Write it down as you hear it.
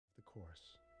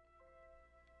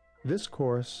This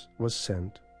course was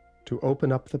sent to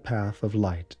open up the path of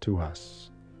light to us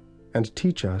and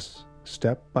teach us,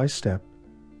 step by step,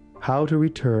 how to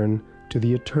return to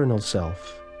the eternal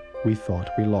self we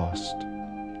thought we lost.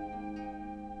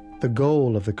 The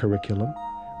goal of the curriculum,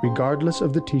 regardless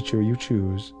of the teacher you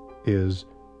choose, is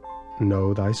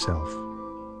Know Thyself.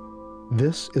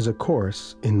 This is a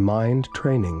course in mind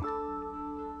training.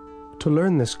 To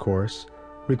learn this course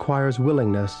requires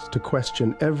willingness to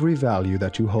question every value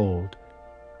that you hold.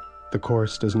 The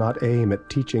course does not aim at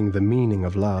teaching the meaning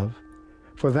of love,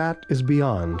 for that is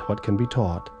beyond what can be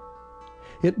taught.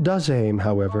 It does aim,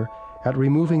 however, at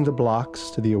removing the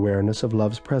blocks to the awareness of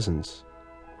love's presence,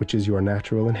 which is your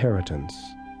natural inheritance.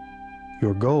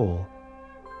 Your goal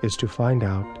is to find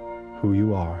out who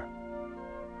you are.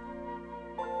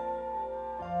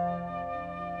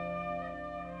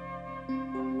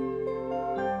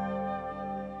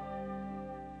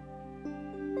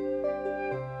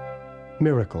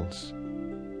 Miracles.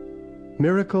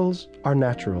 Miracles are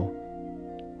natural.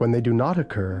 When they do not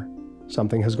occur,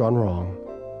 something has gone wrong.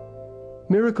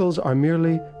 Miracles are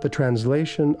merely the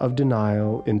translation of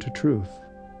denial into truth.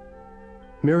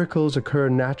 Miracles occur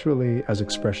naturally as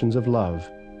expressions of love.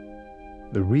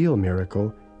 The real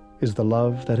miracle is the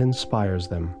love that inspires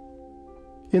them.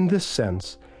 In this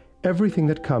sense, everything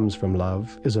that comes from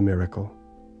love is a miracle.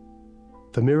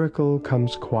 The miracle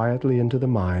comes quietly into the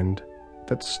mind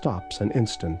that stops an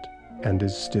instant and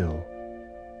is still.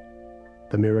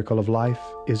 The miracle of life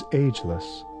is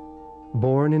ageless,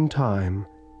 born in time,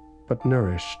 but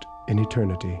nourished in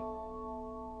eternity.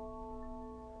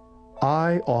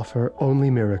 I offer only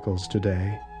miracles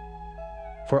today,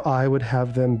 for I would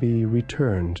have them be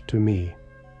returned to me.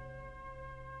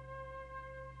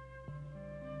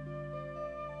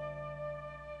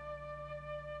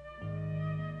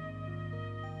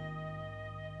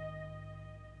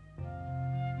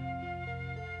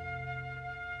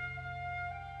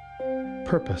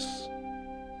 Purpose.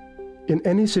 In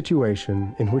any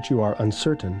situation in which you are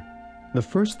uncertain, the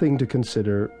first thing to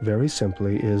consider very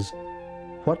simply is,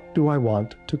 what do I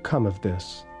want to come of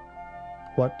this?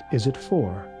 What is it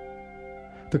for?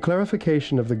 The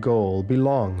clarification of the goal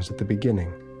belongs at the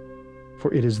beginning,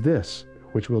 for it is this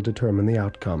which will determine the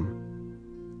outcome.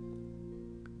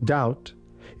 Doubt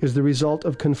is the result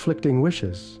of conflicting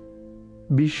wishes.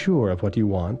 Be sure of what you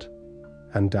want,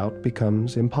 and doubt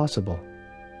becomes impossible.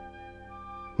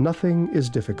 Nothing is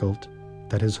difficult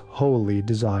that is wholly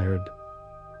desired.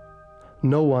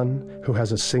 No one who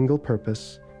has a single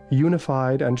purpose,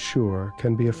 unified and sure,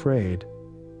 can be afraid.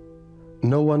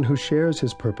 No one who shares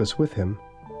his purpose with him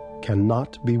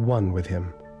cannot be one with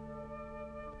him.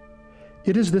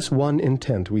 It is this one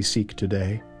intent we seek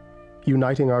today,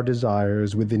 uniting our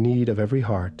desires with the need of every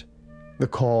heart, the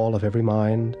call of every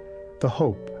mind, the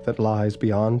hope that lies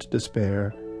beyond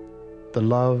despair, the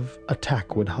love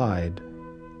attack would hide,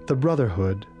 the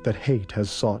brotherhood that hate has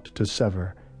sought to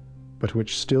sever, but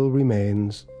which still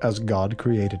remains as God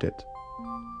created it.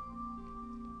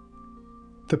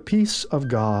 The peace of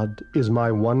God is my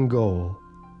one goal,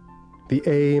 the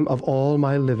aim of all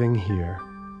my living here,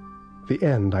 the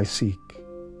end I seek,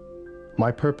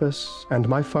 my purpose and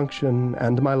my function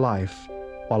and my life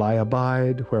while I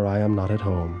abide where I am not at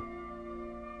home.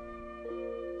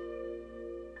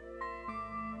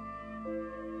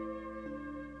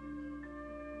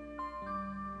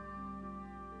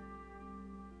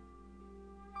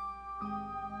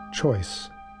 Choice.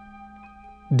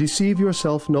 Deceive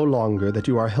yourself no longer that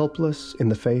you are helpless in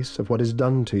the face of what is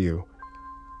done to you.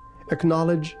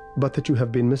 Acknowledge but that you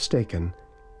have been mistaken,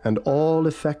 and all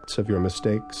effects of your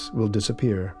mistakes will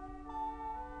disappear.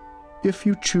 If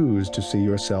you choose to see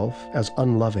yourself as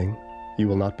unloving, you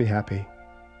will not be happy.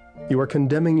 You are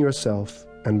condemning yourself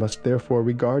and must therefore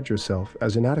regard yourself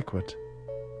as inadequate.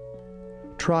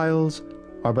 Trials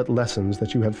are but lessons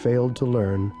that you have failed to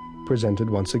learn, presented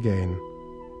once again.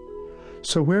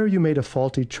 So where you made a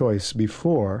faulty choice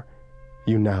before,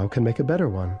 you now can make a better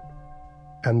one,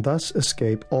 and thus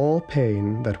escape all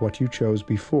pain that what you chose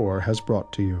before has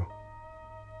brought to you.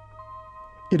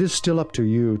 It is still up to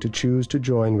you to choose to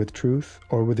join with truth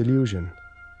or with illusion,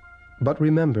 but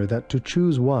remember that to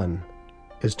choose one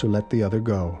is to let the other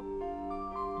go.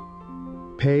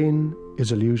 Pain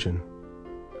is illusion,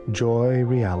 joy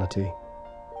reality.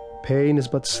 Pain is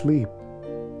but sleep,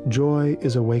 joy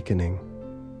is awakening.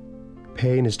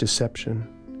 Pain is deception,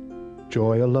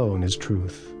 joy alone is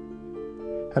truth.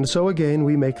 And so again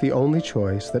we make the only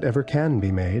choice that ever can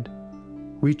be made.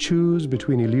 We choose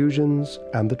between illusions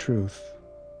and the truth,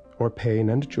 or pain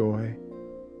and joy,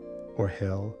 or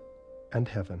hell and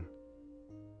heaven.